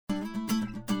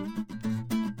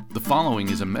following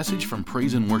is a message from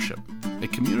Praise and Worship, a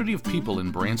community of people in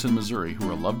Branson, Missouri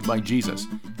who are loved by Jesus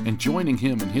and joining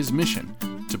Him in His mission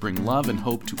to bring love and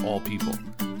hope to all people.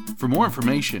 For more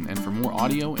information and for more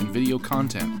audio and video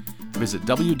content, visit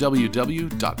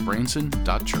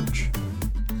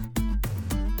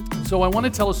www.branson.church. So I want to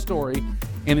tell a story,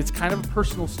 and it's kind of a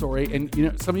personal story, and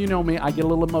some of you know me, I get a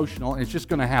little emotional, and it's just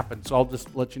going to happen, so I'll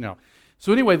just let you know.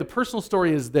 So anyway, the personal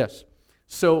story is this.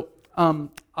 So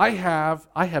I have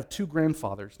two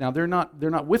grandfathers. Now they're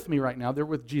not with me right now. They're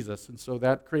with Jesus, and so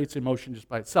that creates emotion just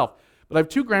by itself. But I have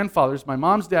two grandfathers, my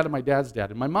mom's dad and my dad's dad.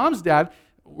 And my mom's dad,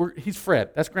 he's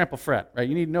Fred. That's Grandpa Fred, right?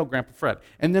 You need to know Grandpa Fred.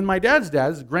 And then my dad's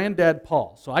dad is Granddad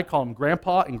Paul. So I call him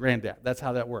Grandpa and Granddad. That's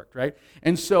how that worked, right?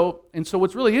 And so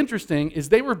what's really interesting is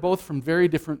they were both from very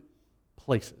different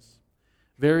places,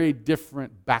 very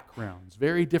different backgrounds,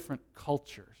 very different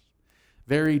cultures,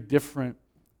 very different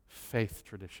faith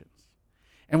traditions.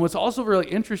 And what's also really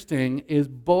interesting is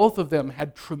both of them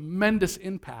had tremendous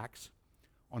impacts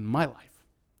on my life,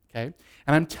 okay?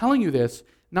 And I'm telling you this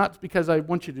not because I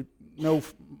want you to know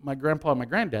my grandpa and my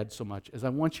granddad so much as I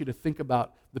want you to think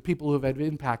about the people who have had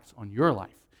impacts on your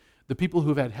life, the people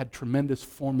who have had tremendous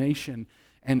formation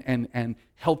and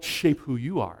helped shape who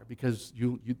you are, because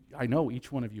I know each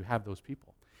one of you have those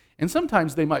people. And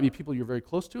sometimes they might be people you're very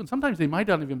close to, and sometimes they might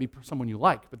not even be someone you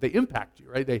like, but they impact you,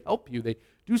 right? They help you, they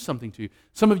do something to you.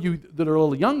 Some of you that are a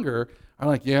little younger are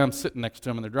like, yeah, I'm sitting next to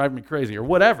them and they're driving me crazy, or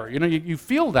whatever. You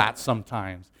feel that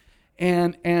sometimes.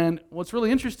 And what's really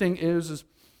interesting is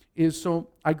so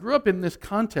I grew up in this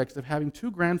context of having two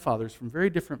grandfathers from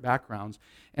very different backgrounds,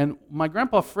 and my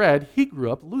grandpa Fred, he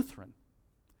grew up Lutheran.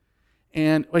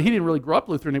 And he didn't really grow up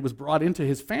Lutheran. It was brought into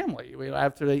his family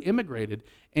after they immigrated.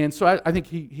 And so I think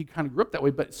he kind of grew up that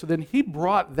way. But so then he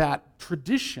brought that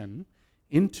tradition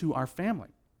into our family.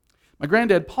 My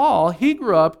granddad, Paul, he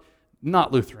grew up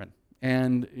not Lutheran.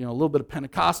 And, a little bit of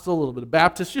Pentecostal, a little bit of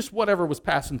Baptist, just whatever was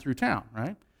passing through town,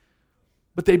 right?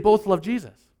 But they both loved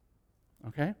Jesus,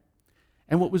 okay?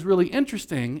 And what was really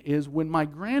interesting is when my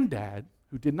granddad,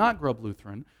 who did not grow up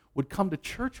Lutheran, would come to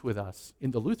church with us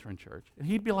in the Lutheran church, and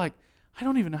he'd be like, I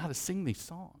don't even know how to sing these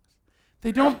songs.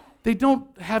 They don't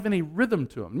have any rhythm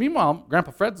to them. Meanwhile,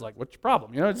 Grandpa Fred's like, what's your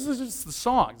problem? This is just the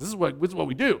songs. This is what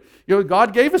we do.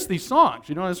 God gave us these songs.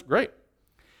 It's great.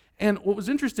 And what was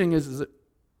interesting is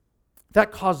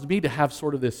that caused me to have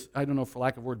sort of this, I don't know, for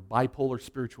lack of a word, bipolar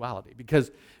spirituality.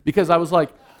 Because I was like,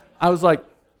 I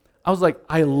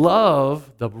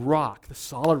love the rock, the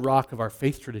solid rock of our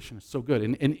faith tradition. It's so good.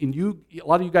 And a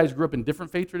lot of you guys grew up in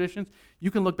different faith traditions.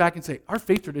 You can look back and say, our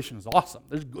faith tradition is awesome.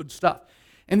 There's good stuff.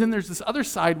 And then there's this other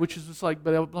side, which is just like,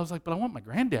 but I want my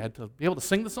granddad to be able to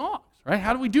sing the songs, right?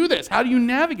 How do we do this? How do you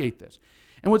navigate this?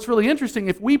 And what's really interesting,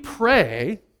 if we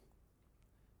pray,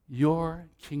 your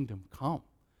kingdom come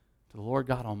to the Lord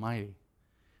God Almighty,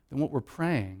 then what we're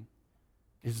praying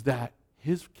is that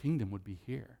His kingdom would be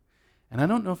here. And I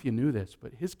don't know if you knew this,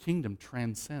 but His kingdom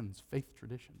transcends faith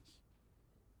traditions.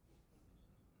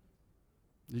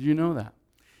 Did you know that?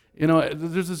 There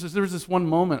was this one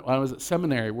moment when I was at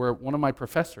seminary where one of my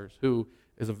professors, who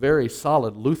is a very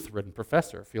solid Lutheran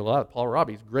professor, I feel a lot of Paul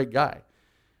Robbie, he's a great guy,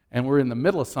 and we're in the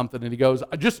middle of something, and he goes,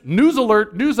 just news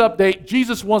alert, news update,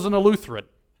 Jesus wasn't a Lutheran.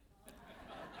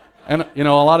 And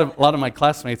a lot of my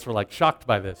classmates were like shocked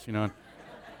by this,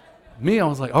 Me, I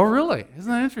was like, oh really? Isn't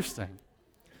that interesting?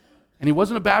 And he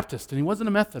wasn't a Baptist, and he wasn't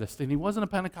a Methodist, and he wasn't a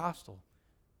Pentecostal.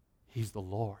 He's the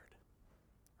Lord,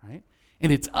 right?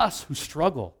 And it's us who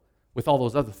struggle with all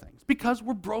those other things because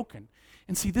we're broken.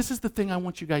 And see, this is the thing I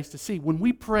want you guys to see. When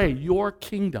we pray, your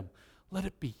kingdom, let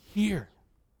it be here.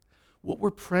 What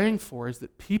we're praying for is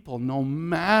that people, no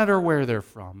matter where they're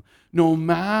from, no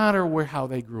matter how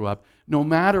they grew up, no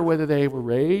matter whether they were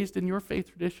raised in your faith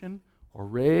tradition or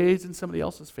raised in somebody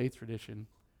else's faith tradition,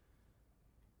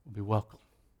 will be welcome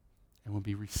and will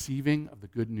be receiving of the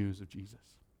good news of Jesus.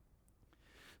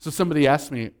 So somebody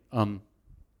asked me,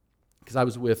 because I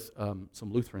was with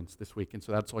some Lutherans this week, and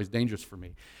so that's always dangerous for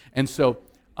me. And so,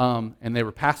 and they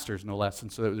were pastors, no less,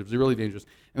 and so it was really dangerous.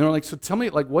 And they were like, so tell me,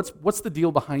 what's the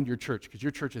deal behind your church? Because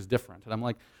your church is different. And I'm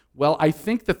like, well, I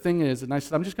think the thing is, and I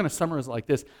said, I'm just going to summarize it like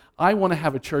this. I want to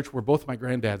have a church where both my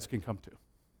granddads can come to.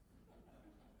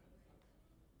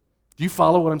 Do you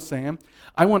follow what I'm saying?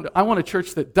 I want a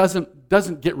church that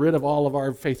doesn't get rid of all of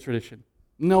our faith tradition.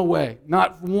 No way.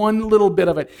 Not one little bit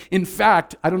of it. In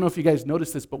fact, I don't know if you guys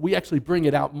noticed this, but we actually bring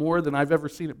it out more than I've ever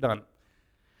seen it done.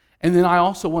 And then I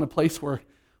also want a place where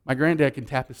my granddad can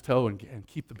tap his toe and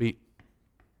keep the beat.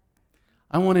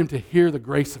 I want him to hear the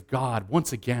grace of God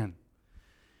once again.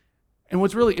 And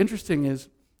what's really interesting is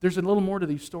there's a little more to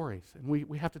these stories, and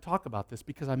we have to talk about this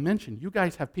because I mentioned you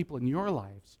guys have people in your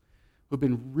lives who have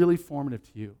been really formative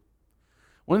to you.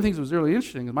 One of the things that was really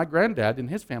interesting is my granddad and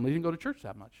his family didn't go to church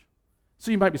that much.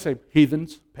 So you might be saying,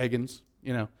 heathens, pagans,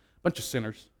 a bunch of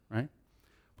sinners, right?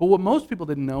 But what most people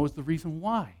didn't know is the reason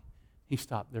why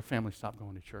their family stopped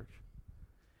going to church.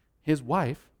 His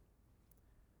wife,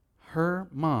 her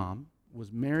mom,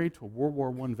 was married to a World War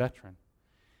I veteran,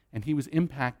 and he was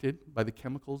impacted by the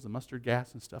chemicals, the mustard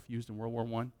gas and stuff used in World War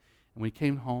I, and when he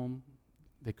came home,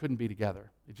 they couldn't be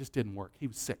together. It just didn't work. He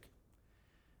was sick.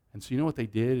 And so you know what they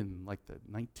did in like the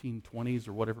 1920s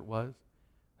or whatever it was?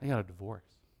 They got a divorce.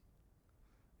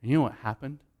 And you know what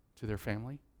happened to their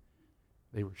family?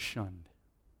 They were shunned.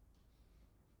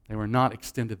 They were not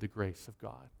extended the grace of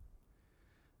God.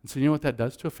 And so you know what that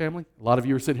does to a family? A lot of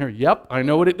you are sitting here, yep, I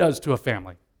know what it does to a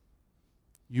family.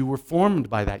 You were formed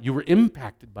by that. You were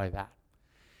impacted by that.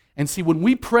 And see, when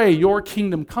we pray, your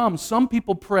kingdom come, some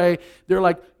people pray, they're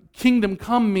like, kingdom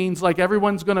come means like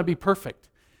everyone's going to be perfect.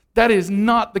 That is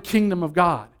not the kingdom of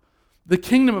God. The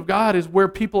kingdom of God is where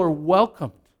people are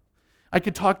welcomed. I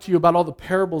could talk to you about all the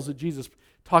parables that Jesus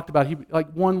talked about.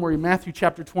 Like one where in Matthew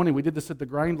chapter 20, we did this at the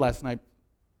grind last night,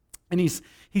 and he's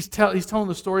telling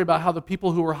the story about how the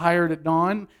people who were hired at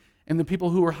dawn and the people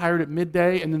who were hired at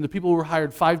midday and then the people who were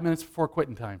hired 5 minutes before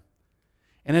quitting time.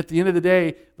 And at the end of the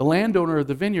day, the landowner of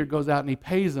the vineyard goes out and he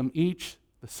pays them each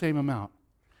the same amount.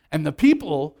 And the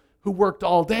people who worked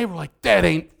all day were like, that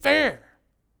ain't fair.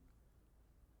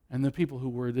 And the people who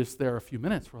were just there a few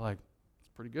minutes were like, it's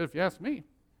pretty good if you ask me.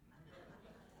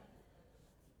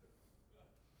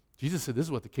 Jesus said, this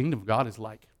is what the kingdom of God is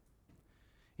like.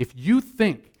 If you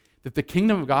think that the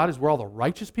kingdom of God is where all the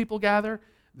righteous people gather,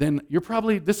 then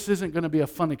this isn't going to be a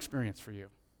fun experience for you.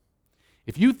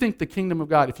 If you think the kingdom of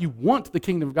God, if you want the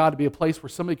kingdom of God to be a place where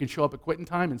somebody can show up at quitting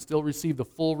time and still receive the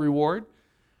full reward,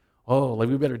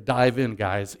 we better dive in,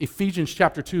 guys. Ephesians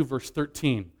chapter 2, verse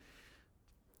 13.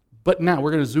 But now, we're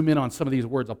going to zoom in on some of these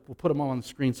words. We'll put them all on the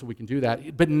screen so we can do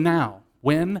that. But now,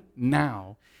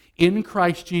 in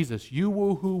Christ Jesus, you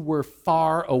who were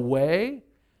far away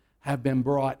have been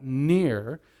brought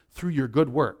near through your good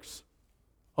works.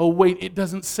 Oh, wait, it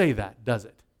doesn't say that, does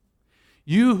it?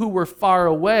 You who were far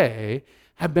away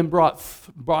have been brought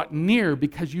near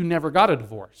because you never got a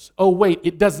divorce. Oh, wait,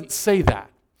 it doesn't say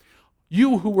that.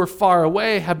 You who were far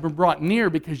away have been brought near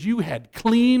because you had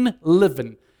clean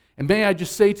living. And may I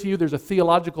just say to you, there's a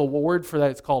theological word for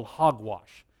that. It's called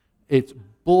hogwash. It's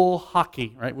bull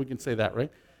hockey, right? We can say that,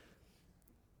 right?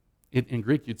 In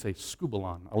Greek, you'd say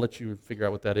skubalon. I'll let you figure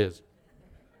out what that is.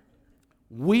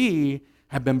 We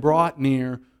have been brought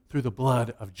near through the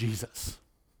blood of Jesus.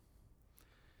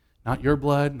 Not your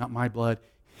blood, not my blood,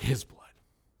 his blood.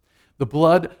 The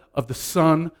blood of the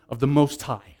Son of the Most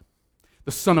High.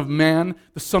 The Son of Man,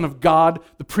 the Son of God,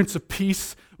 the Prince of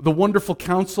Peace, the wonderful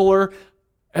Counselor,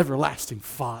 everlasting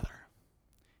Father.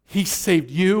 He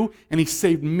saved you and he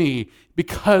saved me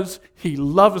because he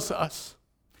loves us,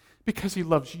 because he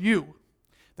loves you.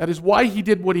 That is why he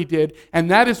did what he did, and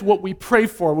that is what we pray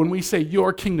for when we say,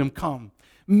 your kingdom come.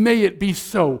 May it be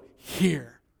so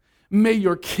here. May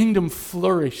your kingdom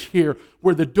flourish here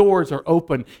where the doors are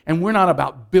open, and we're not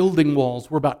about building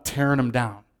walls, we're about tearing them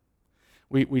down.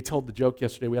 We told the joke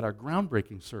yesterday, we had our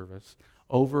groundbreaking service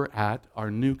over at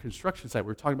our new construction site. We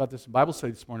were talking about this in Bible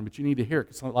study this morning, but you need to hear it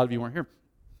because a lot of you weren't here.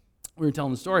 We were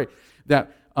telling the story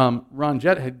that Ron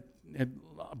Jett had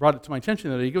brought it to my attention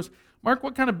that he goes, Mark,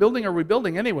 what kind of building are we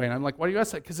building anyway? And I'm like, why do you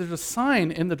ask that? Because there's a sign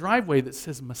in the driveway that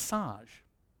says massage.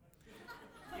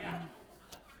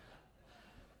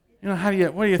 What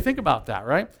do you think about that,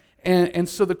 right? And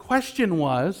so the question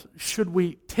was, should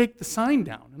we take the sign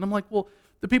down? And I'm like, well,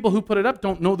 the people who put it up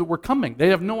don't know that we're coming. They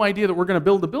have no idea that we're going to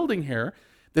build a building here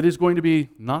that is going to be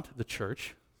not the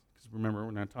church. Because remember,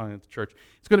 we're not talking about the church.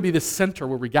 It's going to be the center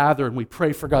where we gather and we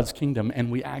pray for God's kingdom and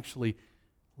we actually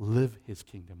live his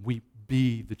kingdom. We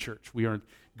be the church. We aren't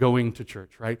going to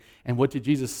church, right? And what did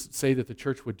Jesus say that the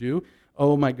church would do?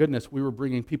 Oh my goodness, we were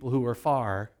bringing people who are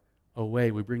far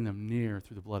away. We bring them near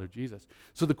through the blood of Jesus.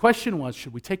 So the question was,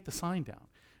 should we take the sign down?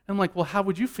 And I'm like, well, how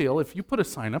would you feel if you put a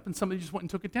sign up and somebody just went and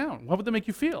took it down? What would that make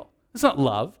you feel? It's not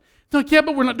love. It's like, yeah,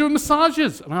 but we're not doing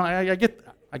massages. And I get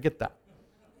that. I get that.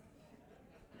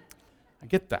 I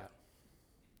get that.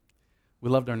 We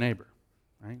loved our neighbor,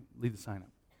 right? Leave the sign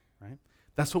up, right?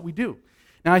 That's what we do.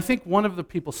 Now, I think one of the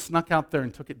people snuck out there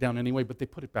and took it down anyway, but they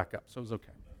put it back up, so it was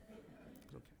okay.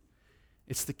 It was okay.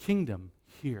 It's the kingdom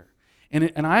here.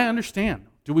 And I understand.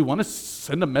 Do we want to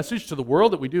send a message to the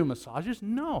world that we do massages?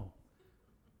 No.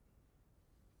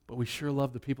 But we sure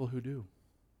love the people who do.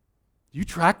 Do you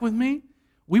track with me?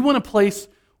 We want a place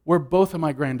where both of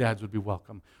my granddads would be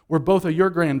welcome, where both of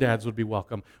your granddads would be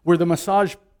welcome, where the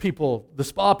massage people, the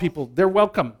spa people, they're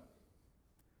welcome.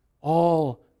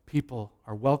 All people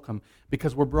are welcome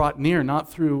because we're brought near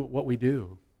not through what we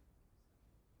do.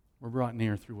 We're brought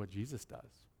near through what Jesus does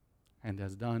and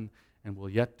has done and will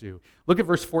yet do. Look at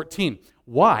verse 14.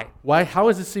 Why? How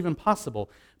is this even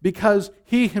possible? Because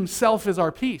he himself is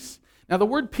our peace. Now, the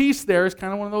word peace there is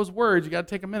kind of one of those words. You got to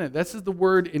take a minute. This is the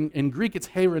word, in Greek it's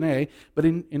heirene, but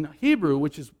in Hebrew,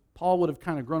 which is Paul would have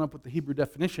kind of grown up with the Hebrew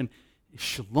definition, is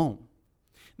shalom.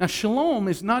 Now, shalom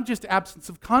is not just absence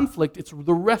of conflict, it's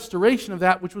the restoration of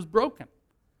that which was broken.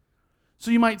 So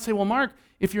you might say, well, Mark,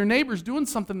 if your neighbor's doing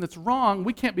something that's wrong,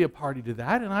 we can't be a party to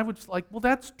that. And I would like, well,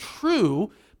 that's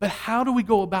true, but how do we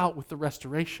go about with the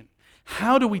restoration?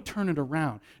 How do we turn it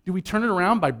around? Do we turn it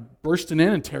around by bursting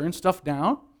in and tearing stuff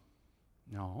down?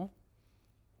 No.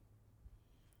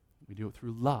 We do it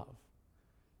through love.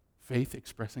 Faith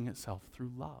expressing itself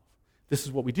through love. This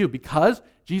is what we do because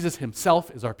Jesus himself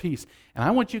is our peace. And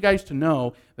I want you guys to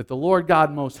know that the Lord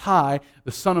God Most High,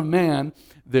 the Son of Man,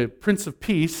 the Prince of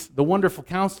Peace, the Wonderful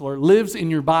Counselor, lives in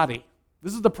your body.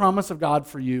 This is the promise of God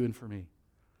for you and for me.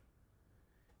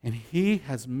 And he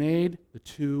has made the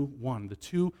two one, the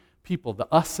two people, the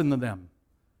us and the them.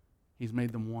 He's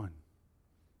made them one.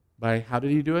 By how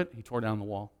did he do it? He tore down the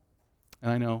wall. And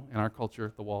I know in our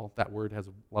culture, the wall, that word has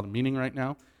a lot of meaning right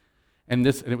now. And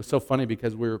it was so funny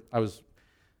because I was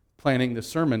planning this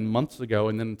sermon months ago,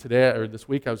 and then today or this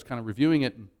week I was kind of reviewing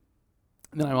it, and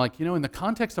then I'm like, in the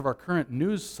context of our current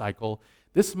news cycle,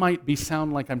 this might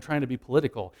sound like I'm trying to be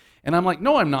political. And I'm like,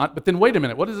 no, I'm not. But then wait a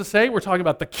minute, what does it say? We're talking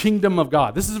about the kingdom of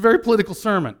God. This is a very political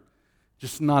sermon,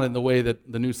 just not in the way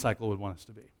that the news cycle would want us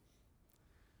to be.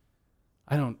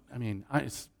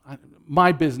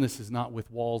 My business is not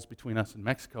with walls between us and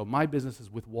Mexico. My business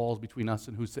is with walls between us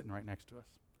and who's sitting right next to us.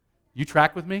 You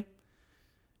track with me?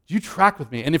 You track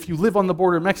with me. And if you live on the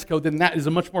border of Mexico, then that is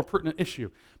a much more pertinent issue.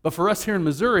 But for us here in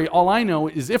Missouri, all I know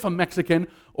is if a Mexican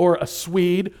or a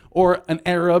Swede or an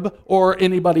Arab or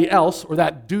anybody else or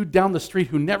that dude down the street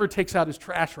who never takes out his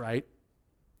trash right,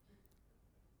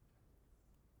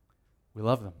 we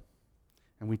love them.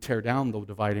 And we tear down the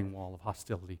dividing wall of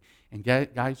hostility. And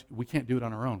guys, we can't do it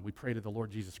on our own. We pray to the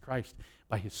Lord Jesus Christ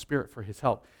by his Spirit for his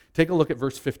help. Take a look at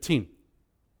verse 15.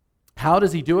 How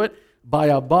does he do it? By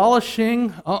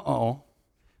abolishing,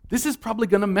 this is probably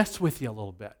going to mess with you a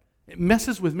little bit. It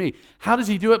messes with me. How does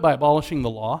he do it? By abolishing the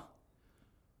law?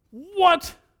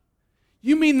 What?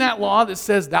 You mean that law that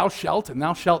says thou shalt and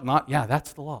thou shalt not? Yeah,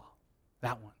 that's the law.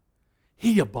 That one.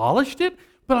 He abolished it?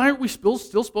 But aren't we still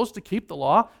supposed to keep the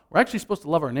law? We're actually supposed to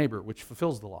love our neighbor, which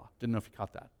fulfills the law. Didn't know if you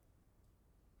caught that.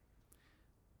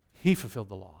 He fulfilled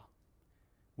the law.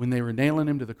 When they were nailing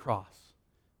him to the cross,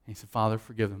 he said, Father,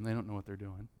 forgive them. They don't know what they're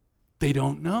doing. They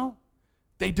don't know.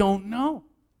 They don't know.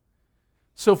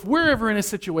 So if we're ever in a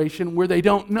situation where they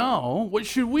don't know, what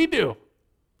should we do?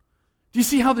 Do you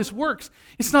see how this works?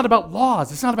 It's not about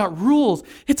laws. It's not about rules.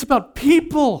 It's about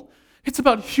people. It's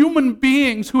about human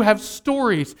beings who have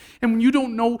stories. And when you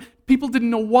don't know, people didn't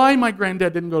know why my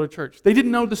granddad didn't go to church. They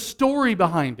didn't know the story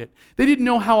behind it. They didn't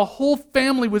know how a whole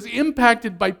family was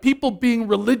impacted by people being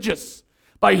religious,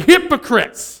 by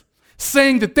hypocrites,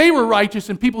 saying that they were righteous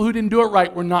and people who didn't do it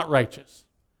right were not righteous.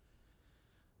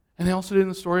 And they also didn't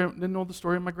know the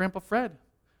story of my Grandpa Fred,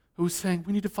 who was saying,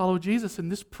 we need to follow Jesus,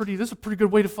 and this is a pretty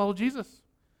good way to follow Jesus.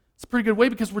 It's a pretty good way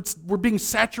because we're being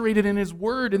saturated in his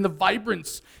word, in the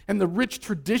vibrance and the rich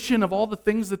tradition of all the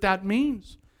things that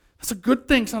means. That's a good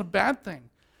thing, it's not a bad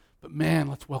thing. But man,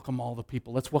 let's welcome all the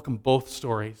people. Let's welcome both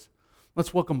stories.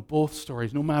 Let's welcome both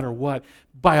stories, no matter what,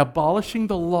 by abolishing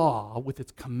the law with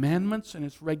its commandments and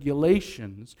its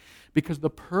regulations, because the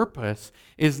purpose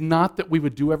is not that we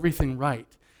would do everything right.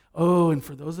 Oh, and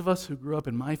for those of us who grew up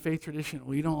in my faith tradition,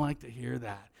 we don't like to hear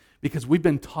that, because we've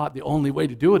been taught the only way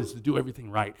to do it is to do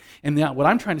everything right. And now what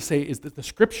I'm trying to say is that the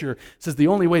Scripture says the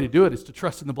only way to do it is to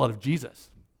trust in the blood of Jesus.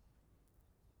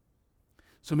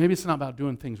 So maybe it's not about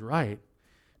doing things right.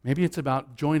 Maybe it's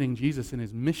about joining Jesus in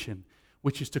his mission,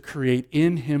 which is to create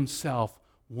in himself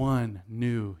one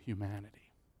new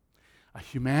humanity. A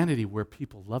humanity where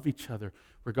people love each other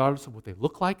regardless of what they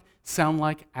look like, sound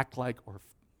like, act like, or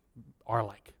are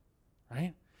like.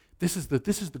 Right? This is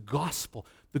the gospel,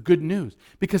 the good news.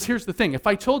 Because here's the thing. If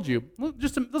I told you,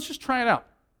 let's just try it out.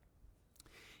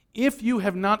 If you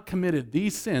have not committed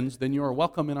these sins, then you are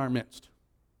welcome in our midst.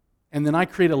 And then I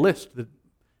create a list that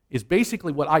is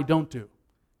basically what I don't do.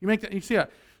 You see that?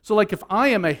 So like if I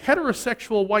am a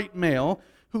heterosexual white male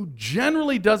who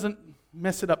generally doesn't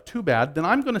mess it up too bad, then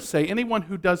I'm going to say anyone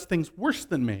who does things worse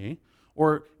than me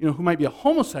or who might be a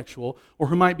homosexual, or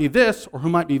who might be this, or who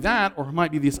might be that, or who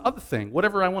might be this other thing.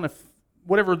 Whatever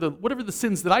the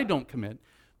sins that I don't commit,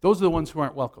 those are the ones who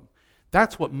aren't welcome.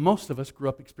 That's what most of us grew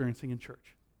up experiencing in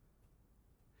church.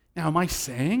 Now, am I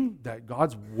saying that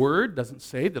God's word doesn't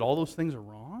say that all those things are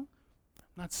wrong?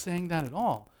 I'm not saying that at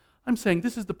all. I'm saying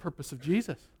this is the purpose of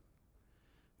Jesus.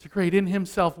 To create in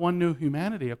himself one new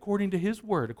humanity according to his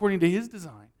word, according to his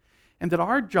design. And that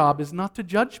our job is not to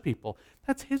judge people.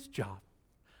 That's his job.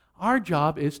 Our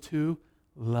job is to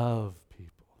love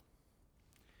people.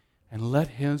 And let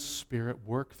his Spirit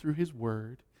work through his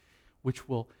word, which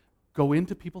will go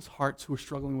into people's hearts who are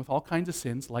struggling with all kinds of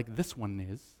sins, like this one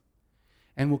is,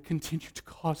 and will continue to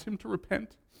cause him to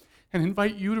repent and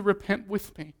invite you to repent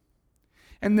with me.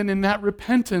 And then in that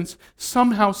repentance,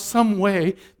 somehow, some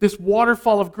way, this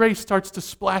waterfall of grace starts to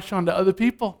splash onto other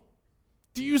people.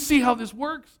 Do you see how this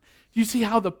works? Do you see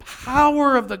how the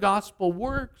power of the gospel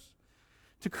works?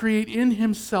 To create in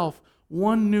himself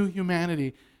one new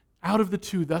humanity out of the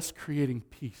two, thus creating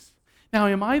peace. Now,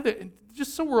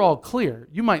 just so we're all clear,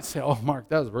 you might say, oh, Mark,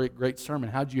 that was a very great sermon.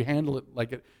 How'd you handle it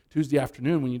like at Tuesday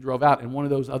afternoon when you drove out and one of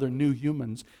those other new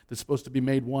humans that's supposed to be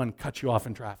made one cut you off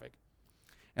in traffic?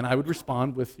 And I would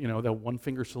respond with, the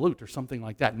one-finger salute or something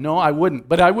like that. No, I wouldn't,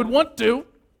 but I would want to.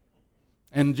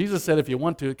 And Jesus said if you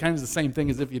want to, it kind of is the same thing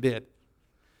as if you did.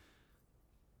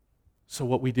 So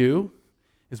what we do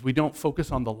is we don't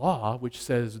focus on the law, which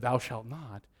says, thou shalt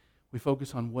not. We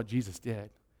focus on what Jesus did.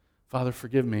 Father,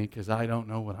 forgive me because I don't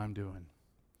know what I'm doing.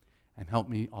 And help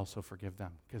me also forgive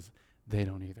them because they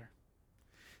don't either.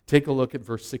 Take a look at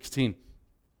verse 16.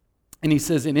 And he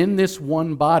says, and in this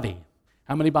one body,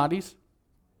 how many bodies?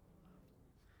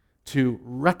 To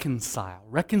reconcile.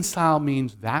 Reconcile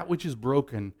means that which is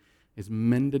broken is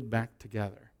mended back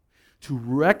together. To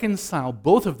reconcile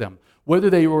both of them, whether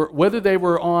they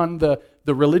were on the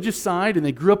religious side and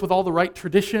they grew up with all the right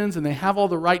traditions and they have all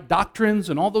the right doctrines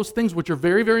and all those things which are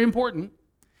very, very important.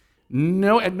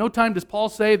 No, at no time does Paul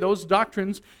say those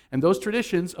doctrines and those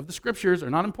traditions of the Scriptures are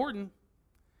not important.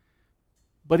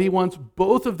 But he wants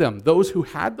both of them, those who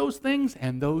had those things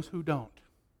and those who don't,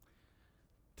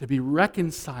 to be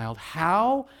reconciled.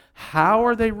 How? How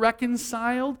are they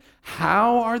reconciled?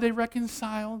 How are they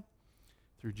reconciled?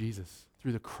 Through Jesus,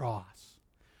 through the cross,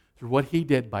 through what he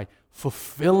did by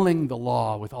fulfilling the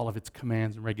law with all of its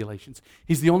commands and regulations.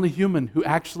 He's the only human who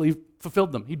actually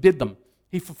fulfilled them. He did them.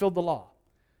 He fulfilled the law.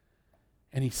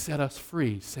 And he set us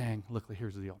free, saying, look,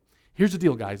 here's the deal. Here's the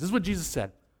deal, guys. This is what Jesus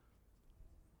said.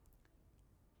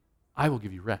 I will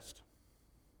give you rest.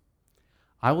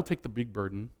 I will take the big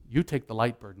burden. You take the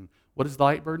light burden. What is the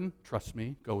light burden? Trust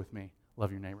me. Go with me.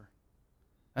 Love your neighbor.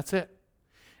 That's it.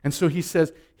 And so he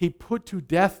says he put to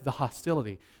death the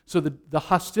hostility. So the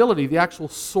hostility, the actual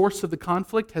source of the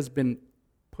conflict, has been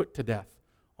put to death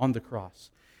on the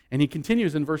cross. And he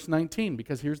continues in verse 19,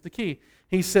 because here's the key.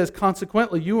 He says,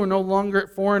 consequently, you are no longer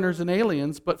foreigners and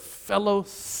aliens, but fellow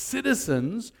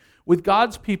citizens with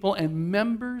God's people and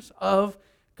members of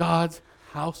God's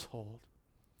household.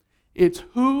 It's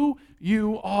who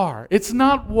you are. It's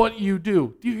not what you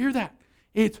do. Do you hear that?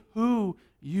 It's who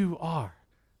you are,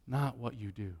 not what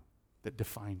you do, that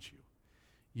defines you.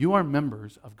 You are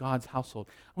members of God's household.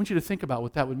 I want you to think about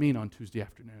what that would mean on Tuesday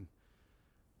afternoon.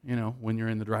 When you're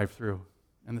in the drive-thru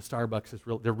and the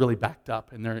Starbucks they're really backed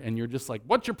up and you're just like,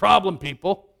 what's your problem,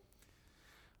 people?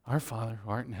 Our Father who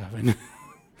art in heaven,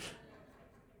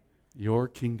 your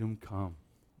kingdom come.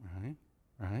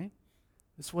 Right?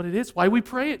 That's what it is. Why we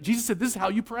pray it. Jesus said, this is how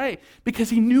you pray.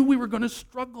 Because he knew we were going to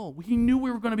struggle. He knew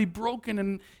we were going to be broken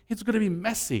and it's going to be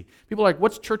messy. People are like,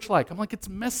 what's church like? I'm like, it's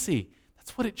messy.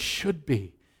 That's what it should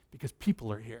be because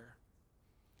people are here.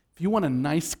 If you want a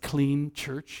nice, clean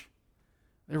church,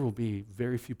 there will be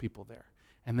very few people there.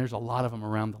 And there's a lot of them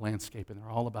around the landscape and they're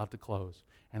all about to close.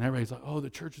 And everybody's like, oh, the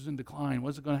church is in decline.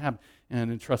 What's it going to happen?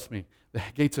 And trust me, the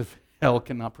gates of hell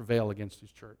cannot prevail against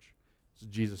his church. This is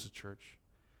Jesus' church.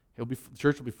 The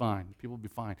church will be fine. People will be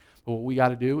fine. But what we got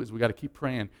to do is we got to keep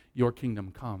praying, your kingdom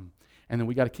come. And then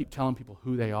we got to keep telling people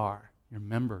who they are. You're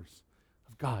members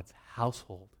of God's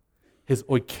household. His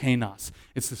oikonos.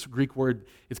 It's this Greek word.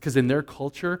 It's because in their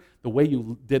culture, the way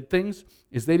you did things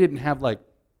is they didn't have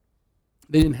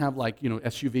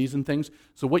SUVs and things.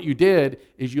 So what you did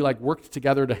is you worked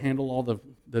together to handle all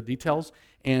the details.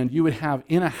 And you would have,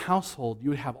 in a household, you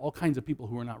would have all kinds of people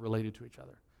who are not related to each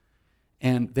other.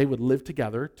 And they would live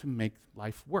together to make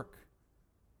life work.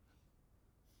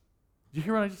 Did you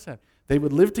hear what I just said? They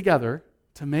would live together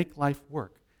to make life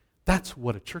work. That's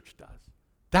what a church does.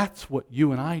 That's what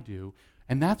you and I do.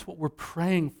 And that's what we're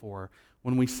praying for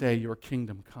when we say, your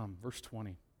kingdom come. Verse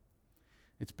 20.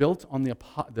 It's built on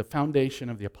the foundation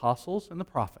of the apostles and the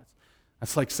prophets.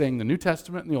 That's like saying the New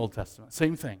Testament and the Old Testament.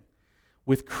 Same thing.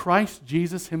 With Christ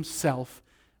Jesus himself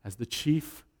as the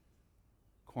chief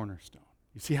cornerstone.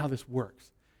 You see how this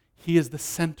works? He is the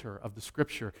center of the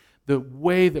Scripture, the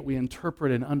way that we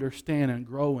interpret and understand and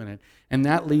grow in it. And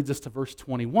that leads us to verse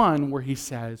 21, where he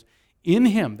says, in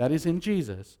him, that is in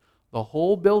Jesus, the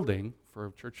whole building, for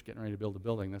a church getting ready to build a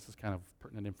building, this is kind of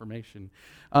pertinent information,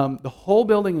 the whole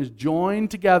building is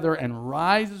joined together and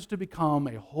rises to become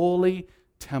a holy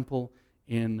temple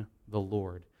in the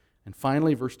Lord. And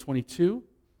finally, verse 22,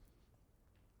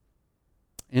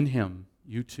 in him,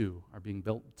 you too are being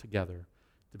built together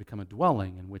to become a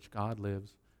dwelling in which God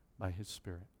lives by his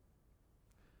Spirit.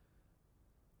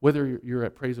 Whether you're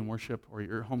at Praise and Worship or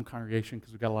your home congregation,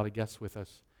 because we've got a lot of guests with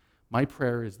us, my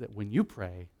prayer is that when you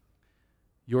pray,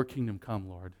 your kingdom come,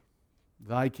 Lord,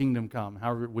 thy kingdom come,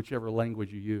 whichever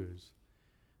language you use,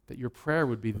 that your prayer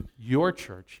would be your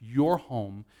church, your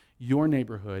home, your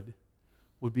neighborhood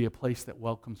would be a place that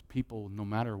welcomes people no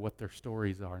matter what their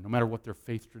stories are, no matter what their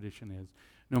faith tradition is,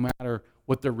 no matter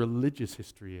what their religious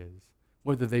history is,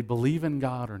 whether they believe in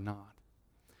God or not.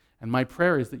 And my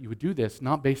prayer is that you would do this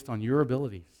not based on your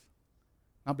abilities,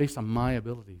 not based on my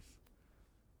abilities,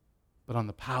 but on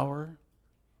the power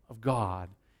of God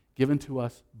given to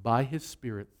us by his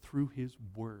Spirit through his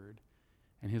Word.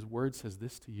 And his Word says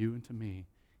this to you and to me.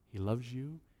 He loves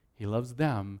you, he loves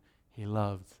them, he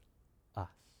loves us.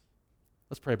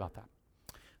 Let's pray about that.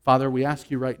 Father, we ask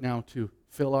you right now to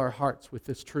fill our hearts with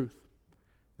this truth,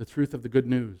 the truth of the good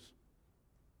news.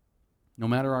 No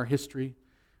matter our history,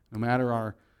 no matter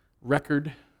our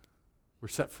record, we're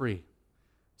set free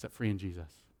in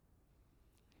Jesus.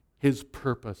 His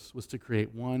purpose was to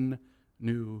create one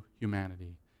new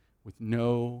humanity with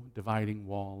no dividing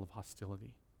wall of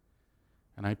hostility.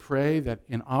 And I pray that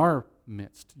in our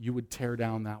midst, you would tear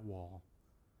down that wall.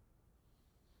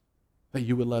 That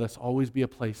you would let us always be a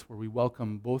place where we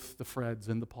welcome both the Freds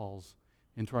and the Pauls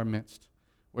into our midst,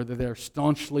 whether they're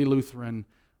staunchly Lutheran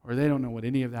or they don't know what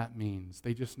any of that means.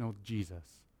 They just know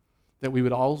Jesus. That we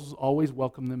would always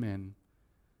welcome them in.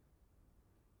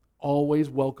 Always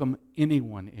welcome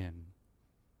anyone in,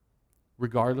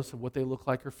 regardless of what they look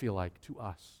like or feel like, to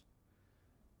us.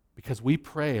 Because we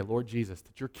pray, Lord Jesus,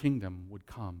 that your kingdom would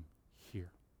come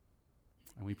here.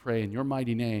 And we pray in your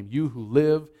mighty name, you who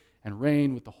live and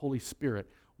reign with the Holy Spirit,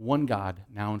 one God,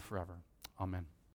 now and forever. Amen.